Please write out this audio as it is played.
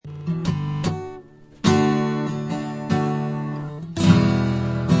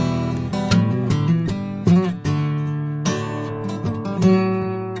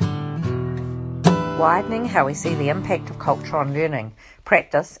widening how we see the impact of culture on learning,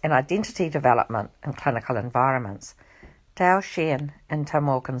 practice and identity development in clinical environments. Dale Sheehan and Tim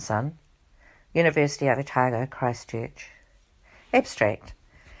Wilkinson, University of Otago, Christchurch. Abstract.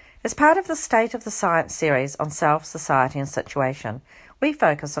 As part of the State of the Science series on self, society and situation, we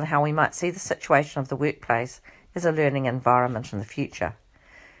focus on how we might see the situation of the workplace as a learning environment in the future.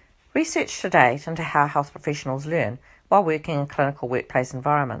 Research to date into how health professionals learn while working in clinical workplace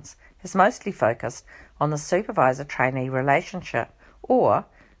environments has mostly focused on the supervisor-trainee relationship or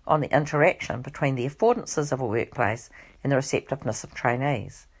on the interaction between the affordances of a workplace and the receptiveness of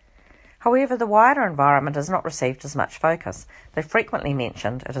trainees. However, the wider environment is not received as much focus, though frequently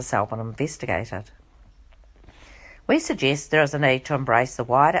mentioned, it is seldom investigated. We suggest there is a need to embrace the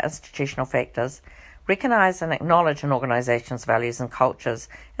wider institutional factors, recognise and acknowledge an organisation's values and cultures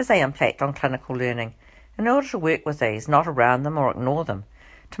as they impact on clinical learning, in order to work with these, not around them or ignore them,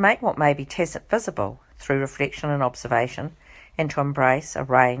 to make what may be tacit visible through reflection and observation, and to embrace a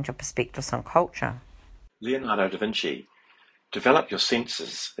range of perspectives on culture. Leonardo da Vinci. Develop your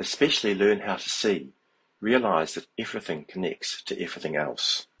senses, especially learn how to see. Realise that everything connects to everything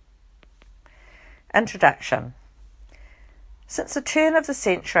else. Introduction. Since the turn of the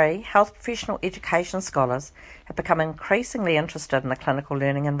century, health professional education scholars have become increasingly interested in the clinical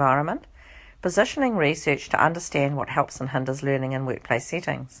learning environment, positioning research to understand what helps and hinders learning in workplace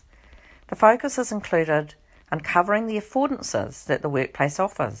settings. The focus has included uncovering the affordances that the workplace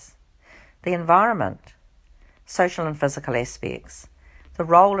offers, the environment, social and physical aspects, the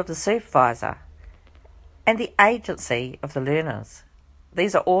role of the supervisor, and the agency of the learners.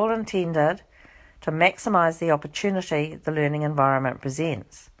 These are all intended to maximise the opportunity the learning environment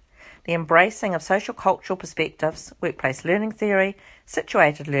presents. The embracing of social cultural perspectives, workplace learning theory,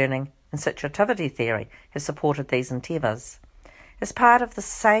 situated learning, and situativity theory have supported these endeavours. As part of the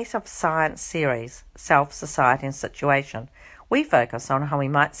State of Science series, Self, Society and Situation, we focus on how we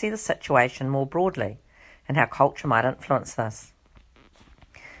might see the situation more broadly and how culture might influence this.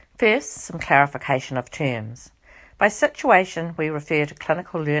 First, some clarification of terms. By situation, we refer to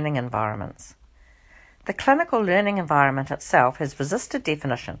clinical learning environments. The clinical learning environment itself has resisted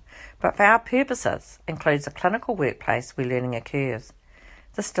definition, but for our purposes includes a clinical workplace where learning occurs.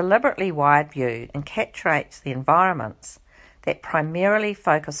 This deliberately wide view encapsulates the environments that primarily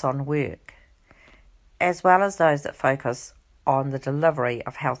focus on work, as well as those that focus on the delivery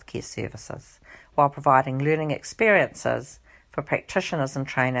of healthcare services, while providing learning experiences for practitioners and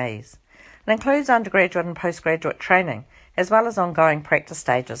trainees. It includes undergraduate and postgraduate training, as well as ongoing practice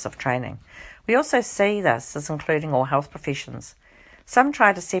stages of training. We also see this as including all health professions. Some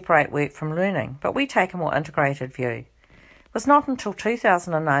try to separate work from learning, but we take a more integrated view. It was not until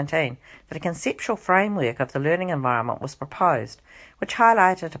 2019 that a conceptual framework of the learning environment was proposed, which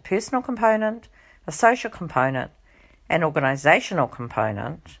highlighted a personal component, a social component, an organisational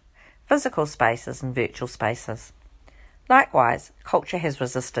component, physical spaces and virtual spaces. Likewise, culture has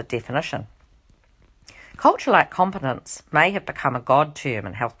resisted definition. Culture-like competence may have become a God term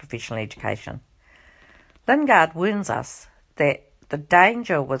in health professional education. Lingard warns us that the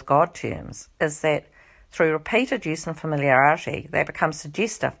danger with God terms is that through repeated use and familiarity, they become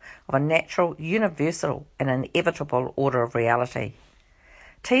suggestive of a natural, universal and inevitable order of reality.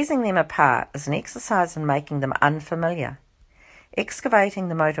 Teasing them apart is an exercise in making them unfamiliar, excavating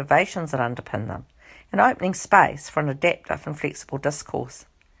the motivations that underpin them, and opening space for an adaptive and flexible discourse.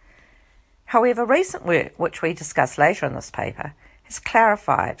 However, recent work, which we discuss later in this paper, has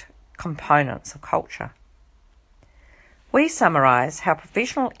clarified components of culture. We summarise how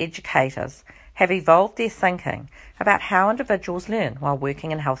professional educators have evolved their thinking about how individuals learn while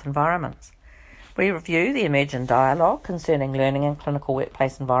working in health environments. We review the emergent dialogue concerning learning in clinical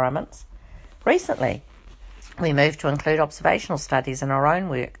workplace environments. Recently, we moved to include observational studies in our own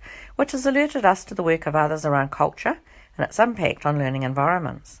work, which has alerted us to the work of others around culture and its impact on learning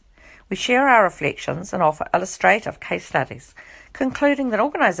environments. We share our reflections and offer illustrative case studies, concluding that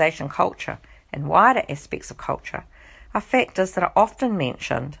organisation culture and wider aspects of culture are factors that are often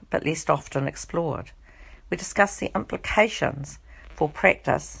mentioned but less often explored. We discuss the implications for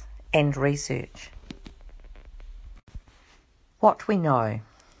practice and research. What we know.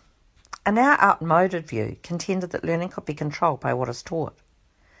 A now outmoded view contended that learning could be controlled by what is taught.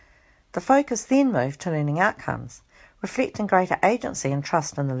 The focus then moved to learning outcomes, reflecting greater agency and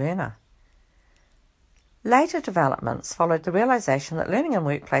trust in the learner. Later developments followed the realisation that learning in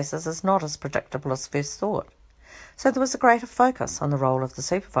workplaces is not as predictable as first thought, so there was a greater focus on the role of the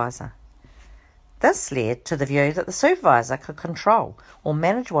supervisor. This led to the view that the supervisor could control or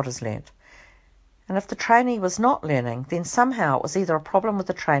manage what is learnt, and if the trainee was not learning, then somehow it was either a problem with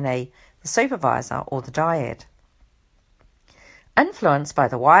the trainee, the supervisor, or the dyad. Influenced by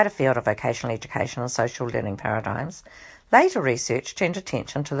the wider field of vocational education and social learning paradigms, later research turned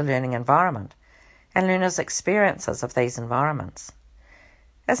attention to the learning environment and learners' experiences of these environments.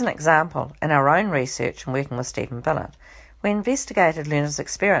 As an example, in our own research and working with Stephen Billett, we investigated learners'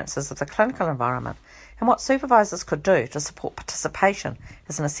 experiences of the clinical environment and what supervisors could do to support participation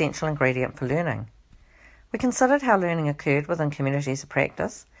as an essential ingredient for learning. We considered how learning occurred within communities of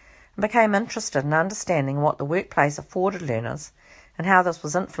practice and became interested in understanding what the workplace afforded learners and how this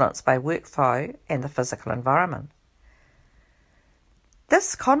was influenced by workflow and the physical environment.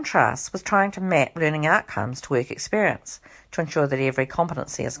 This contrasts with trying to map learning outcomes to work experience to ensure that every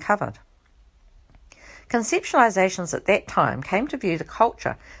competency is covered. Conceptualizations at that time came to view the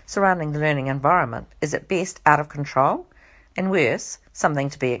culture surrounding the learning environment as at best out of control and worse, something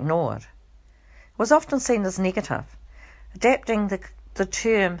to be ignored. It was often seen as negative, adapting the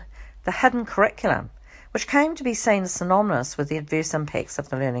term the hidden curriculum, which came to be seen as synonymous with the adverse impacts of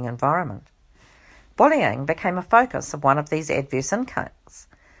the learning environment. Bullying became a focus of one of these adverse impacts,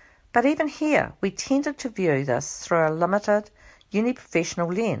 but even here we tended to view this through a limited,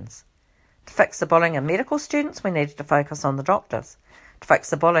 uniprofessional lens. To fix the bullying of medical students, we needed to focus on the doctors. To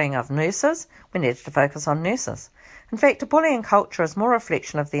fix the bullying of nurses, we needed to focus on nurses. In fact, a bullying culture is more a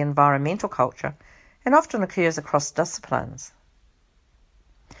reflection of the environmental culture and often occurs across disciplines.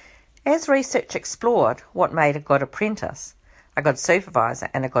 As research explored what made a good apprentice, a good supervisor,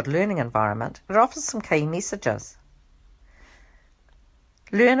 and a good learning environment, it offers some key messages.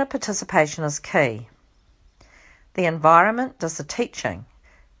 Learner participation is key. The environment does the teaching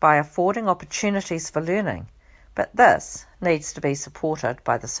by affording opportunities for learning, but this needs to be supported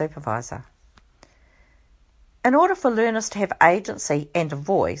by the supervisor. In order for learners to have agency and a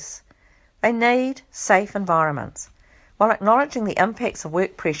voice, they need safe environments, while acknowledging the impacts of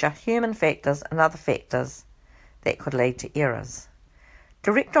work pressure, human factors, and other factors that could lead to errors.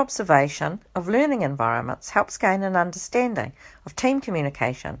 Direct observation of learning environments helps gain an understanding of team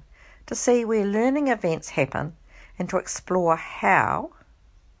communication, to see where learning events happen and to explore how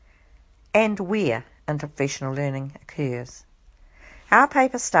and where interprofessional learning occurs. Our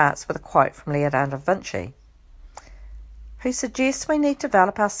paper starts with a quote from Leonardo da Vinci, who suggests we need to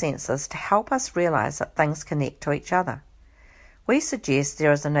develop our senses to help us realise that things connect to each other. We suggest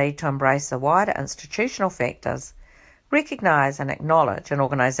there is a need to embrace the wider institutional factors, recognise and acknowledge an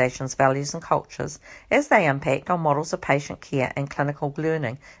organisation's values and cultures as they impact on models of patient care and clinical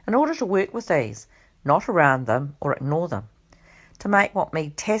learning in order to work with these, not around them or ignore them, to make what may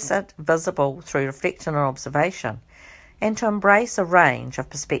tacit visible through reflection and observation, and to embrace a range of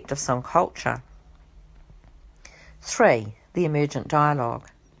perspectives on culture. 3. The emergent dialogue.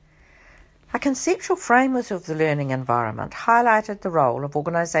 A conceptual framework of the learning environment highlighted the role of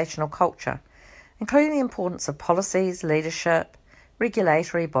organisational culture, including the importance of policies, leadership,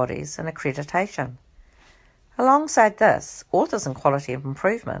 regulatory bodies and accreditation. Alongside this, authors in Quality of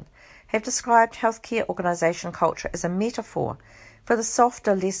Improvement have described healthcare organisation culture as a metaphor for the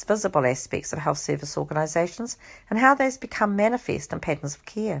softer, less visible aspects of health service organisations and how these become manifest in patterns of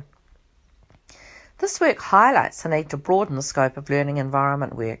care. This work highlights the need to broaden the scope of learning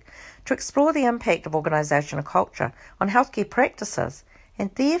environment work to explore the impact of organisational culture on healthcare practices and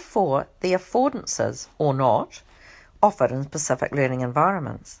therefore the affordances, or not, offered in specific learning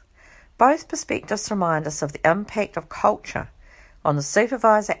environments. Both perspectives remind us of the impact of culture on the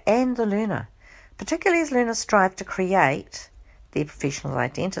supervisor and the learner, particularly as learners strive to create their professional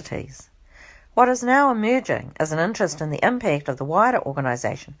identities. What is now emerging is an interest in the impact of the wider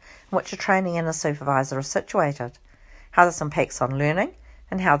organisation in which a trainee and a supervisor are situated, how this impacts on learning,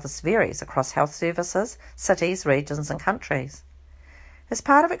 and how this varies across health services, cities, regions and countries. As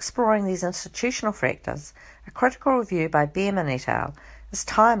part of exploring these institutional factors, a critical review by Behrman et al. Is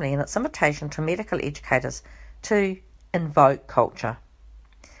timely in its invitation to medical educators to invoke culture.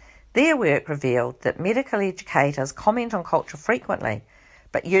 Their work revealed that medical educators comment on culture frequently,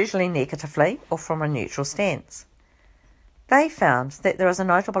 but usually negatively or from a neutral stance. They found that there is a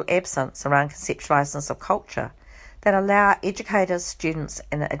notable absence around conceptualizations of culture that allow educators, students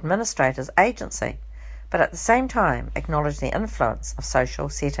and administrators agency, but at the same time acknowledge the influence of social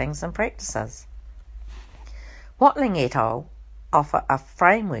settings and practices. Watling et al. Offer a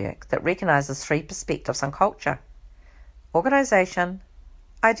framework that recognises 3 perspectives on culture: organisation,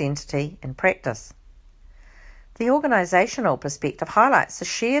 identity and practice. The organisational perspective highlights the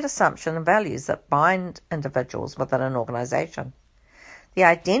shared assumption and values that bind individuals within an organisation. The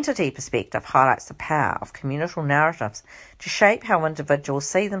identity perspective highlights the power of communal narratives to shape how individuals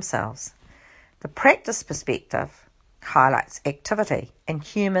see themselves. The practice perspective highlights activity and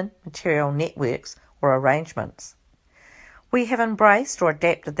human material networks or arrangements. We have embraced or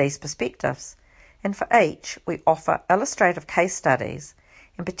adapted these perspectives, and for each we offer illustrative case studies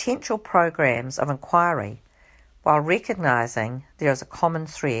and potential programs of inquiry, while recognising there is a common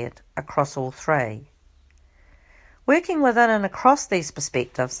thread across all three. Working within and across these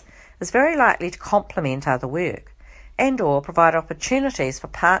perspectives is very likely to complement other work and/or provide opportunities for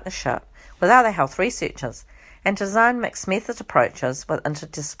partnership with other health researchers and to design mixed methods approaches with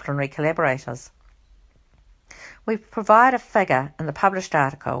interdisciplinary collaborators. We provide a figure in the published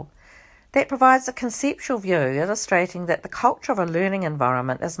article that provides a conceptual view illustrating that the culture of a learning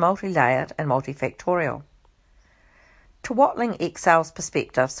environment is multi-layered and multifactorial. To Watling Excel's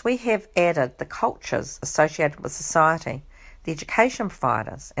perspectives, we have added the cultures associated with society, the education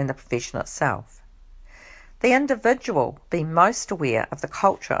providers, and the profession itself. The individual being most aware of the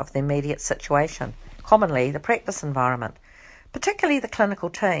culture of the immediate situation, commonly the practice environment, particularly the clinical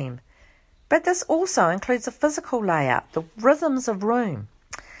team, but this also includes the physical layout, the rhythms of room,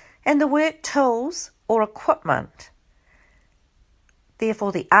 and the work tools or equipment,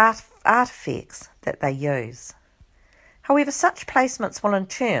 therefore the artefacts that they use. However, such placements will in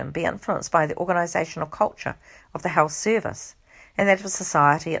turn be influenced by the organisational culture of the health service and that of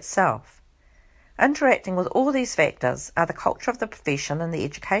society itself. Interacting with all these factors are the culture of the profession and the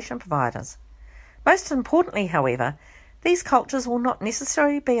education providers. Most importantly, however, these cultures will not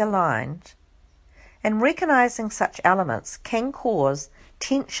necessarily be aligned, and recognising such elements can cause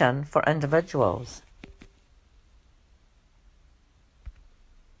tension for individuals.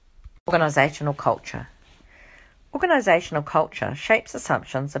 Organisational culture. Organisational culture shapes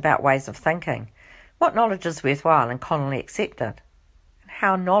assumptions about ways of thinking, what knowledge is worthwhile and commonly accepted, and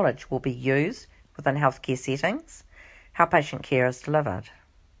how knowledge will be used within healthcare settings, how patient care is delivered.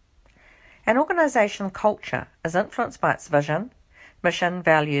 An organisational culture is influenced by its vision, mission,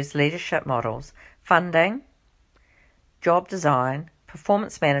 values, leadership models, funding, job design,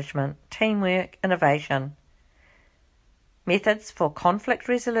 performance management, teamwork, innovation, methods for conflict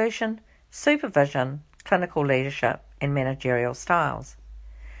resolution, supervision, clinical leadership, and managerial styles.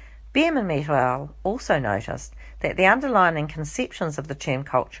 Bierman et al. Also noticed that the underlying conceptions of the term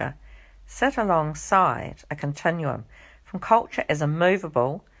culture sit alongside a continuum from culture as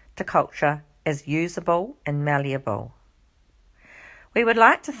immovable to culture as usable and malleable. We would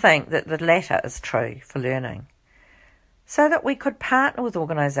like to think that the latter is true for learning, so that we could partner with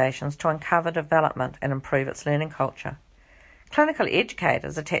organisations to uncover development and improve its learning culture. Clinical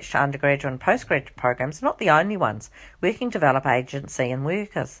educators attached to undergraduate and postgraduate programs are not the only ones working to develop agency in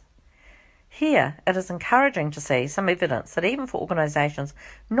workers. Here, it is encouraging to see some evidence that even for organisations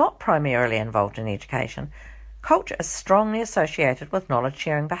not primarily involved in education, culture is strongly associated with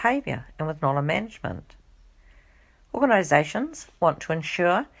knowledge-sharing behaviour and with knowledge management. Organisations want to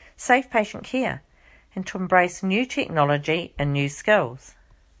ensure safe patient care and to embrace new technology and new skills.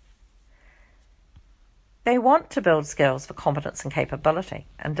 They want to build skills for competence and capability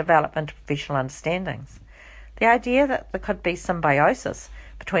and develop into professional understandings. The idea that there could be symbiosis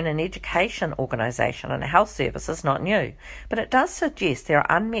between an education organisation and a health service is not new, but it does suggest there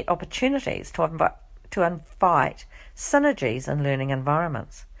are unmet opportunities to invite synergies in learning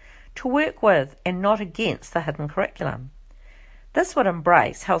environments, to work with and not against the hidden curriculum. This would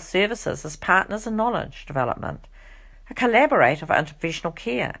embrace health services as partners in knowledge development, a collaborator for interprofessional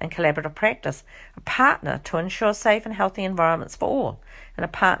care and collaborative practice, a partner to ensure safe and healthy environments for all, and a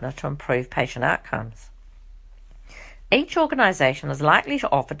partner to improve patient outcomes. Each organisation is likely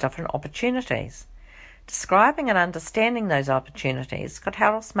to offer different opportunities. Describing and understanding those opportunities could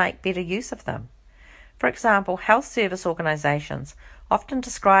help us make better use of them. For example, health service organisations often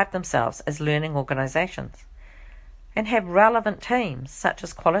describe themselves as learning organisations and have relevant teams such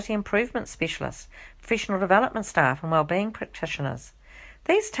as quality improvement specialists, professional development staff and wellbeing practitioners.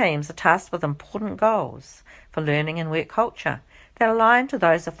 These teams are tasked with important goals for learning and work culture that align to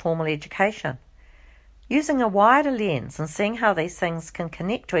those of formal education. Using a wider lens and seeing how these things can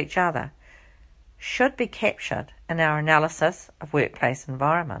connect to each other should be captured in our analysis of workplace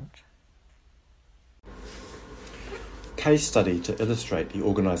environment. Case study to illustrate the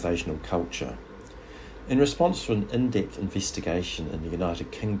organisational culture. In response to an in-depth investigation in the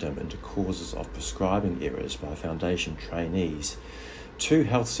United Kingdom into causes of prescribing errors by foundation trainees, 2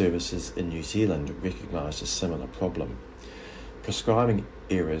 health services in New Zealand recognised a similar problem. Prescribing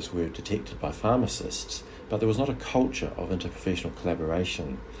errors were detected by pharmacists, but there was not a culture of interprofessional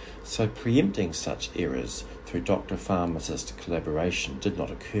collaboration, so preempting such errors through doctor-pharmacist collaboration did not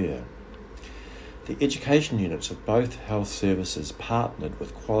occur. The education units of both health services partnered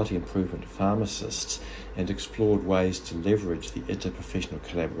with quality improvement pharmacists and explored ways to leverage the interprofessional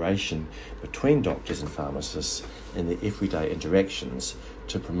collaboration between doctors and pharmacists in their everyday interactions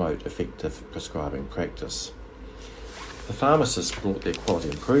to promote effective prescribing practice. The pharmacists brought their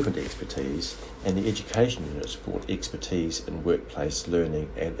quality improvement expertise, and the education units brought expertise in workplace learning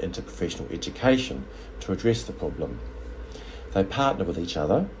and interprofessional education to address the problem. They partnered with each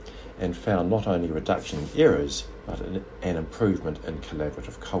other and found not only a reduction in errors, but an improvement in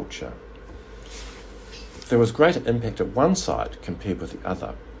collaborative culture. There was greater impact at one site compared with the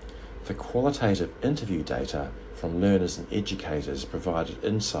other. The qualitative interview data from learners and educators provided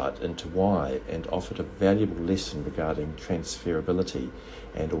insight into why and offered a valuable lesson regarding transferability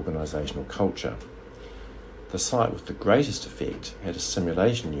and organisational culture. The site with the greatest effect had a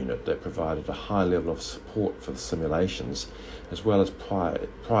simulation unit that provided a high level of support for the simulations, as well as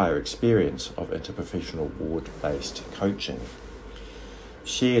prior experience of interprofessional ward-based coaching.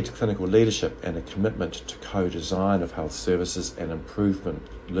 Shared clinical leadership and a commitment to co-design of health services and improvement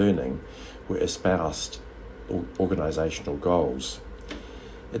learning were espoused organisational goals.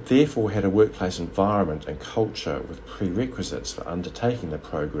 It therefore had a workplace environment and culture with prerequisites for undertaking the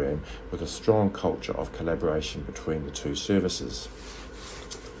program, with a strong culture of collaboration between the two services.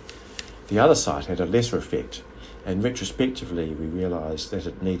 The other site had a lesser effect, and retrospectively we realised that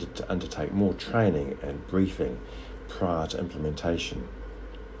it needed to undertake more training and briefing prior to implementation.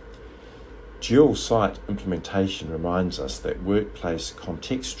 Dual site implementation reminds us that workplace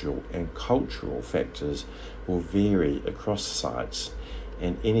contextual and cultural factors will vary across sites,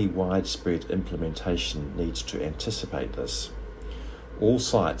 and any widespread implementation needs to anticipate this. All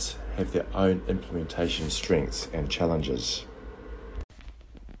sites have their own implementation strengths and challenges.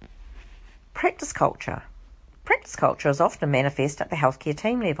 Practice culture. Practice culture is often manifest at the healthcare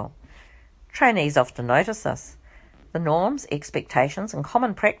team level. Trainees often notice this. The norms, expectations and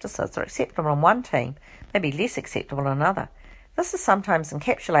common practices are acceptable in one team may be less acceptable in another. This is sometimes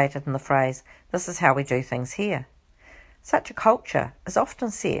encapsulated in the phrase, "This is how we do things here." Such a culture is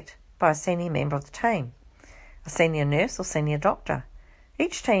often set by a senior member of the team, a senior nurse or senior doctor.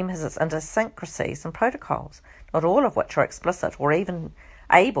 Each team has its idiosyncrasies and protocols, not all of which are explicit or even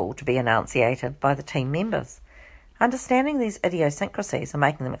able to be enunciated by the team members. Understanding these idiosyncrasies and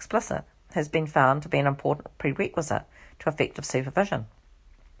making them explicit has been found to be an important prerequisite to effective supervision.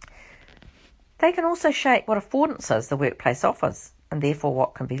 They can also shape what affordances the workplace offers, and therefore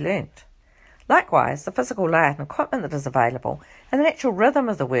what can be learnt. Likewise, the physical layout and equipment that is available and the natural rhythm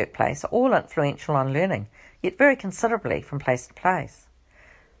of the workplace are all influential on learning, yet vary considerably from place to place.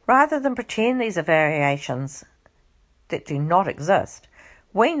 Rather than pretend these are variations that do not exist,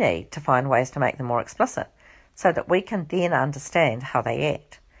 we need to find ways to make them more explicit so that we can then understand how they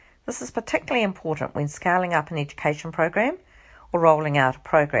act. This is particularly important when scaling up an education program or rolling out a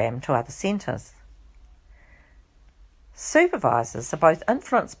program to other centres. Supervisors are both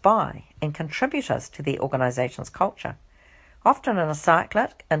influenced by and contributors to their organisation's culture, often in a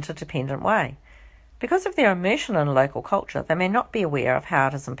cyclic, interdependent way. Because of their immersion in local culture, they may not be aware of how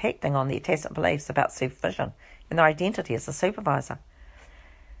it is impacting on their tacit beliefs about supervision and their identity as a supervisor.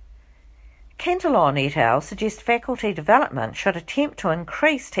 Cantillon et al. Suggest faculty development should attempt to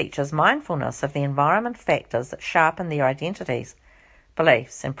increase teachers' mindfulness of the environment factors that sharpen their identities,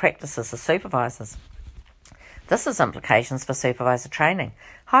 beliefs and practices as supervisors. This has implications for supervisor training,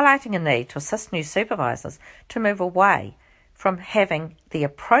 highlighting a need to assist new supervisors to move away from having the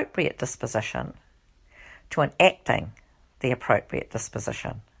appropriate disposition to enacting the appropriate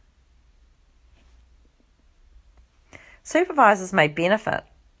disposition. Supervisors may benefit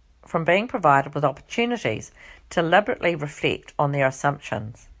from being provided with opportunities to deliberately reflect on their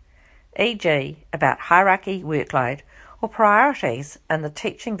assumptions, e.g. about hierarchy, workload, or priorities in the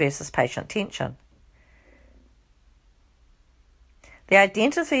teaching versus patient tension. The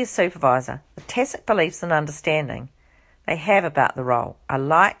identity as supervisor, the tacit beliefs and understanding they have about the role are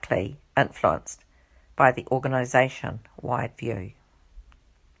likely influenced by the organisation-wide view.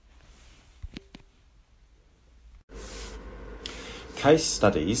 Case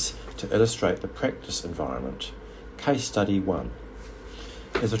studies to illustrate the practice environment. Case study 1.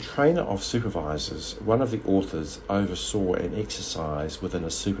 As a trainer of supervisors, one of the authors oversaw an exercise within a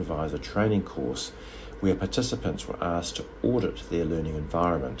supervisor training course where participants were asked to audit their learning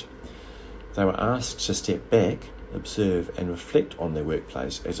environment. They were asked to step back, observe and reflect on their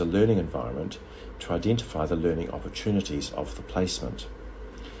workplace as a learning environment to identify the learning opportunities of the placement.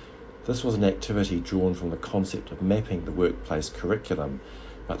 This was an activity drawn from the concept of mapping the workplace curriculum,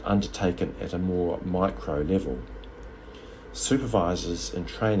 but undertaken at a more micro level. Supervisors in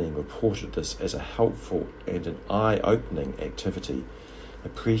training reported this as a helpful and an eye-opening activity,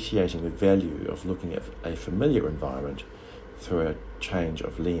 appreciating the value of looking at a familiar environment through a change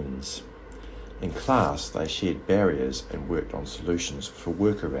of lens. In class, they shared barriers and worked on solutions for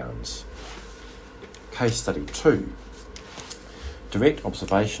workarounds. Case Study 2. Direct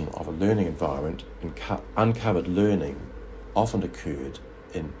observation of a learning environment uncovered learning often occurred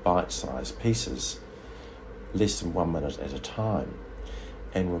in bite-sized pieces, less than 1 minute at a time,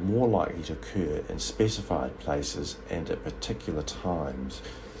 and were more likely to occur in specified places and at particular times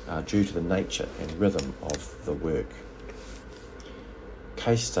due to the nature and rhythm of the work.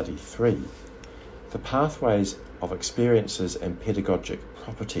 Case Study 3. The pathways of experiences and pedagogic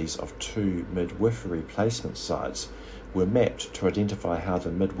properties of 2 midwifery placement sites were mapped to identify how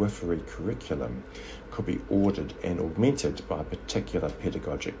the midwifery curriculum could be ordered and augmented by particular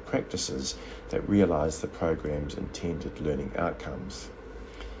pedagogic practices that realise the programme's intended learning outcomes.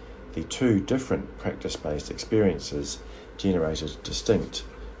 The 2 different practice-based experiences generated distinct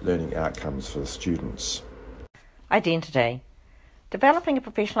learning outcomes for the students. Identity. Developing a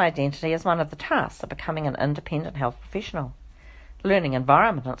professional identity is one of the tasks of becoming an independent health professional. The learning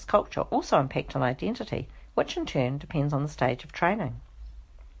environment and its culture also impact on identity, which in turn depends on the stage of training.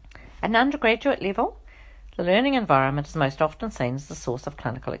 At an undergraduate level, the learning environment is most often seen as the source of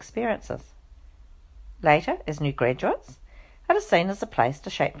clinical experiences. Later, as new graduates, it is seen as a place to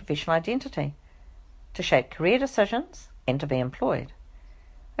shape professional identity, to shape career decisions, and to be employed.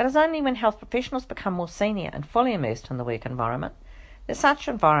 It is only when health professionals become more senior and fully immersed in the work environment that such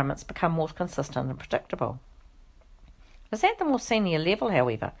environments become more consistent and predictable. It is at the more senior level,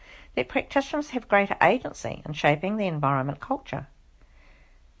 however, that practitioners have greater agency in shaping the environment culture.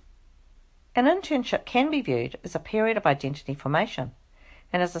 An internship can be viewed as a period of identity formation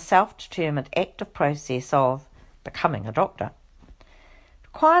and as a self-determined active process of becoming a doctor. It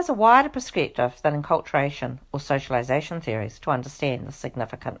requires a wider perspective than enculturation or socialisation theories to understand the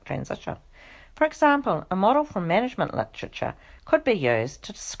significant transition. For example, a model from management literature could be used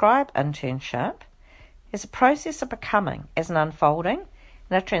to describe internship as a process of becoming as an unfolding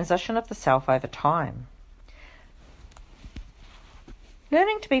and a transition of the self over time.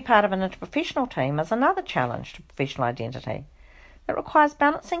 Learning to be part of an interprofessional team is another challenge to professional identity. It requires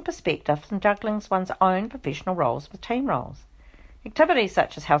balancing perspectives and juggling one's own professional roles with team roles. Activities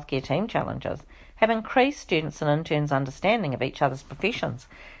such as healthcare team challenges have increased students' and interns' understanding of each other's professions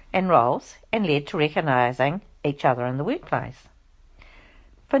and roles and led to recognising each other in the workplace.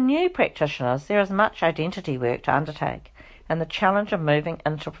 For new practitioners, there is much identity work to undertake, and the challenge of moving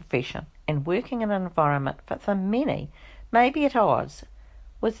into a profession and working in an environment that for many may be at odds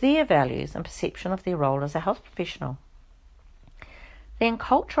with their values and perception of their role as a health professional. The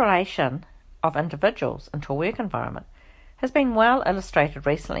enculturation of individuals into a work environment has been well illustrated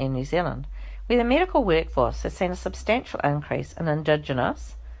recently in New Zealand, where the medical workforce has seen a substantial increase in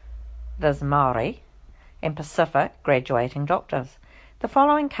Indigenous, that is Māori, and Pacific graduating doctors. The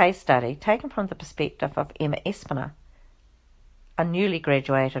following case study, taken from the perspective of Emma Espiner, a newly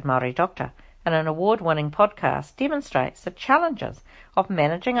graduated Māori doctor, and an award-winning podcast, demonstrates the challenges of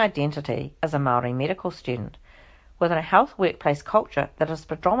managing identity as a Māori medical student within a health workplace culture that is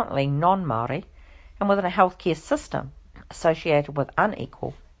predominantly non-Māori and within a healthcare system associated with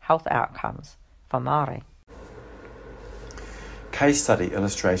unequal health outcomes for Māori. Case study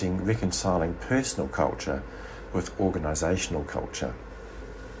illustrating reconciling personal culture with organisational culture.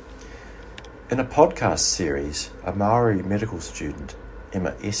 In a podcast series, a Māori medical student,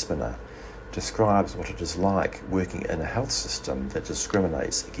 Emma Espiner, describes what it is like working in a health system that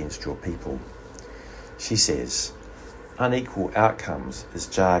discriminates against your people. She says, unequal outcomes is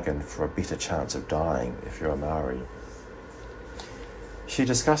jargon for a better chance of dying if you're a Māori. She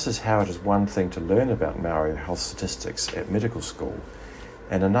discusses how it is one thing to learn about Māori health statistics at medical school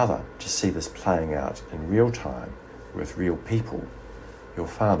and another to see this playing out in real time with real people, your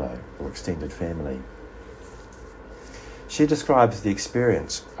whānau or extended family. She describes the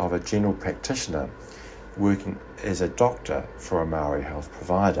experience of a general practitioner working as a doctor for a Māori health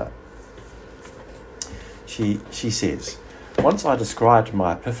provider. She says, once I described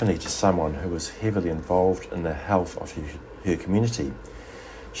my epiphany to someone who was heavily involved in the health of her community.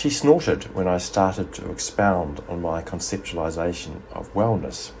 She snorted when I started to expound on my conceptualisation of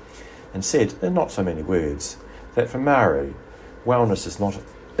wellness and said, in not so many words, that for Māori, wellness is not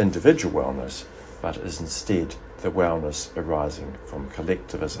individual wellness, but is instead the wellness arising from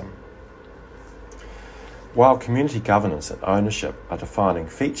collectivism. While community governance and ownership are defining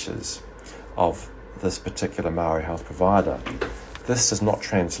features of this particular Māori health provider, this does not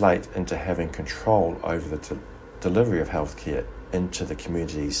translate into having control over the delivery of healthcare into the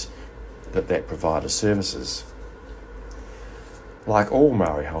communities that provide the services. Like all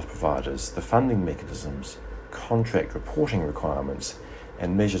Māori health providers, the funding mechanisms, contract reporting requirements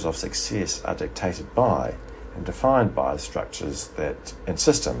and measures of success are dictated by and defined by structures and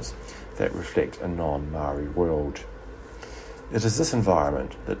systems that reflect a non-Māori world. It is this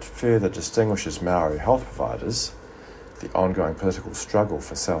environment that further distinguishes Māori health providers, the ongoing political struggle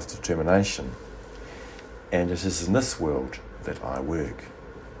for self-determination, and it is in this world that I work.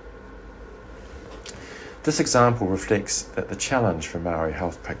 This example reflects that the challenge for Māori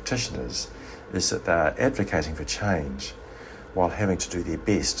health practitioners is that they are advocating for change while having to do their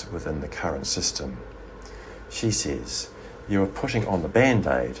best within the current system. She says, "You are putting on the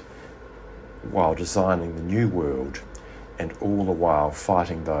Band-Aid while designing the new world and all the while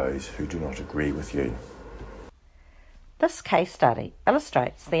fighting those who do not agree with you." This case study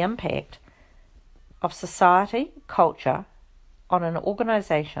illustrates the impact of society, culture on an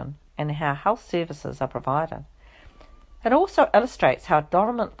organisation and how health services are provided. It also illustrates how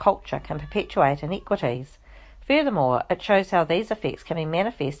dominant culture can perpetuate inequities. Furthermore, it shows how these effects can be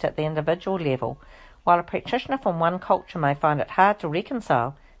manifest at the individual level, while a practitioner from one culture may find it hard to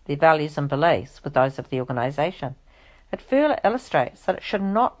reconcile their values and beliefs with those of the organisation. It further illustrates that it should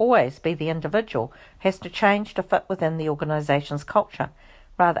not always be the individual who has to change to fit within the organisation's culture.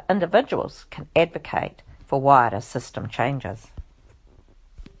 Rather, individuals can advocate for wider system changes.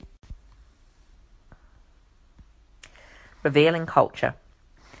 Revealing culture.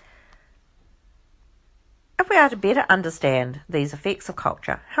 If we are to better understand these effects of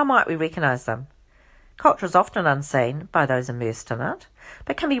culture, how might we recognise them? Culture is often unseen by those immersed in it,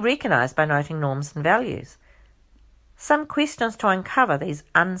 but can be recognised by noting norms and values. Some questions to uncover these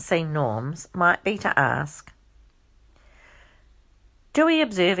unseen norms might be to ask: do we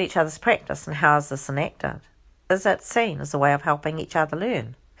observe each other's practice, and how is this enacted? Is it seen as a way of helping each other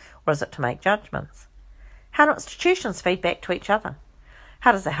learn, or is it to make judgments? How do institutions feed back to each other?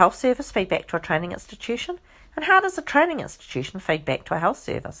 How does a health service feed back to a training institution? And how does a training institution feed back to a health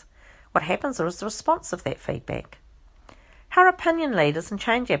service? What happens as the response of that feedback? How are opinion leaders and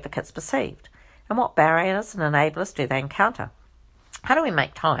change advocates perceived? And what barriers and enablers do they encounter? How do we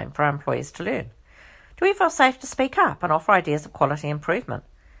make time for our employees to learn? Do we feel safe to speak up and offer ideas of quality improvement?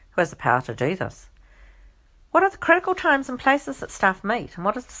 Who has the power to do this? What are the critical times and places that staff meet, and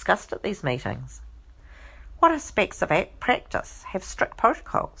what is discussed at these meetings? What aspects of practice have strict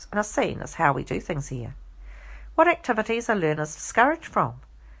protocols and are seen as how we do things here? What activities are learners discouraged from?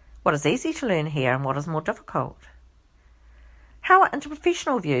 What is easy to learn here and what is more difficult? How are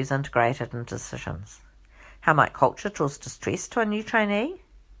interprofessional views integrated in decisions? How might culture cause distress to a new trainee?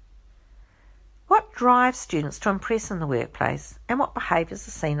 What drives students to impress in the workplace, and what behaviours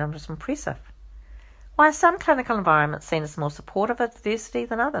are seen as impressive? Why are some clinical environments seen as more supportive of diversity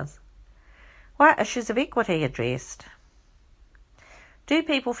than others? Why are issues of equity addressed? Do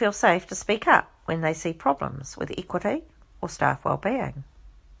people feel safe to speak up when they see problems with equity or staff well-being?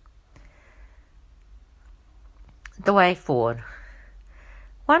 The way forward.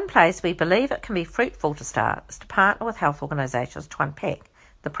 One place we believe it can be fruitful to start is to partner with health organisations to unpack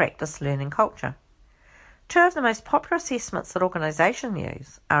the practice learning culture. Two of the most popular assessments that organisations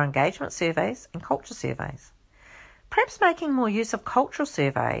use are engagement surveys and culture surveys. Perhaps making more use of cultural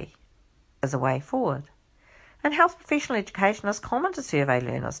survey is a way forward. In health professional education, it is common to survey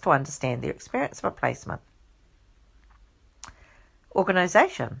learners to understand their experience of a placement.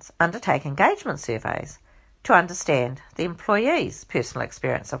 Organisations undertake engagement surveys to understand the employee's personal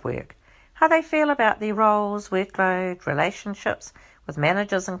experience of work, how they feel about their roles, workload, relationships with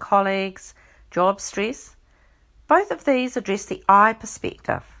managers and colleagues, job stress. Both of these address the I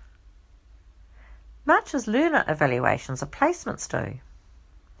perspective, much as learner evaluations of placements do.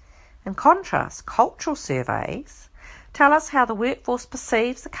 In contrast, cultural surveys tell us how the workforce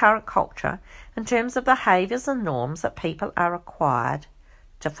perceives the current culture in terms of behaviours and norms that people are required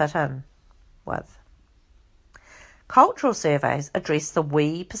to fit in with. Cultural surveys address the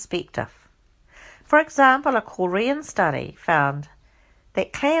we perspective. For example, a Korean study found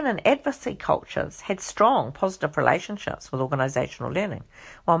that clan and advocacy cultures had strong positive relationships with organisational learning,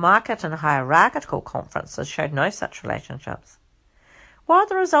 while market and hierarchical conferences showed no such relationships. While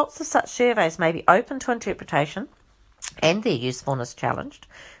the results of such surveys may be open to interpretation and their usefulness challenged,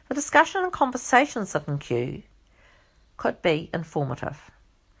 the discussion and conversations that ensue could be informative.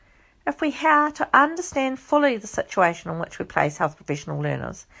 If we are to understand fully the situation in which we place health professional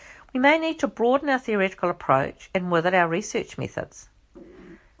learners, we may need to broaden our theoretical approach and with it our research methods.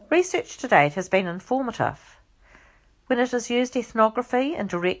 Research to date has been informative when it has used ethnography and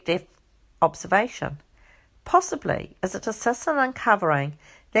direct observation, possibly as it assists in uncovering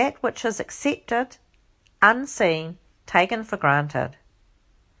that which is accepted, unseen, taken for granted.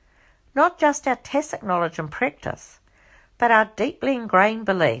 Not just our tacit knowledge and practice, but our deeply ingrained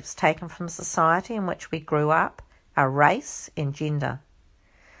beliefs taken from society in which we grew up, our race and gender.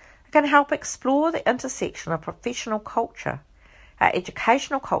 It can help explore the intersection of professional culture, our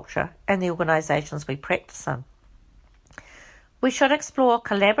educational culture, and the organisations we practice in. We should explore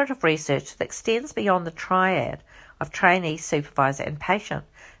collaborative research that extends beyond the triad of trainee, supervisor and patient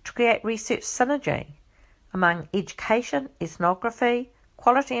to create research synergy among education, ethnography,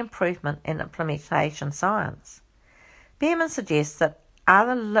 quality improvement and implementation science. Behrman suggests that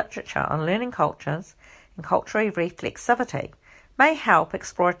other literature on learning cultures and cultural reflexivity may help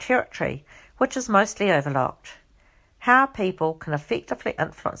explore a territory which is mostly overlooked: how people can effectively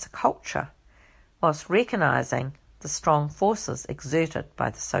influence a culture whilst recognising the strong forces exerted by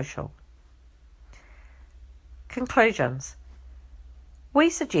the social. Conclusions. We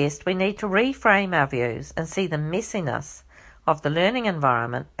suggest we need to reframe our views and see the messiness of the learning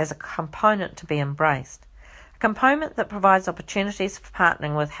environment as a component to be embraced, a component that provides opportunities for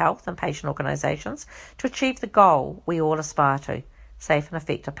partnering with health and patient organisations to achieve the goal we all aspire to: safe and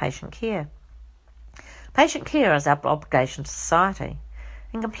effective patient care. Patient care is our obligation to society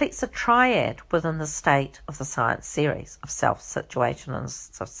and completes the triad within the State of the Science series of self, situation and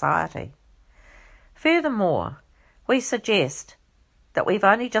society. Furthermore, we suggest that we've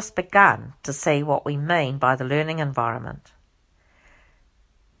only just begun to see what we mean by the learning environment.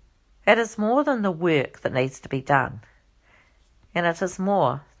 It is more than the work that needs to be done, and it is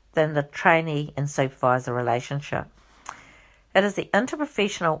more than the trainee and supervisor relationship. It is the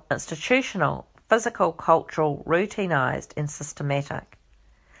interprofessional, institutional, physical, cultural, routinized and systematic.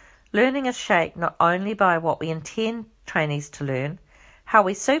 Learning is shaped not only by what we intend trainees to learn, how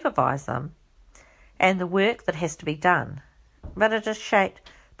we supervise them, and the work that has to be done, but it is shaped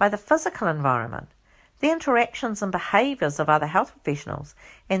by the physical environment, the interactions and behaviours of other health professionals,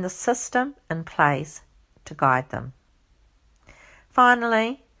 and the system in place to guide them.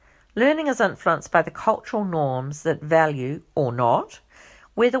 Finally, learning is influenced by the cultural norms that value, or not,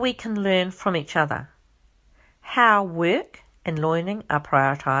 whether we can learn from each other, how work and learning are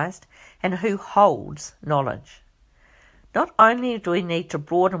prioritised, and who holds knowledge. Not only do we need to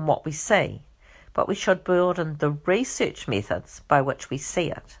broaden what we see, but we should broaden the research methods by which we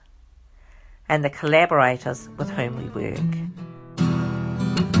see it, and the collaborators with whom we work.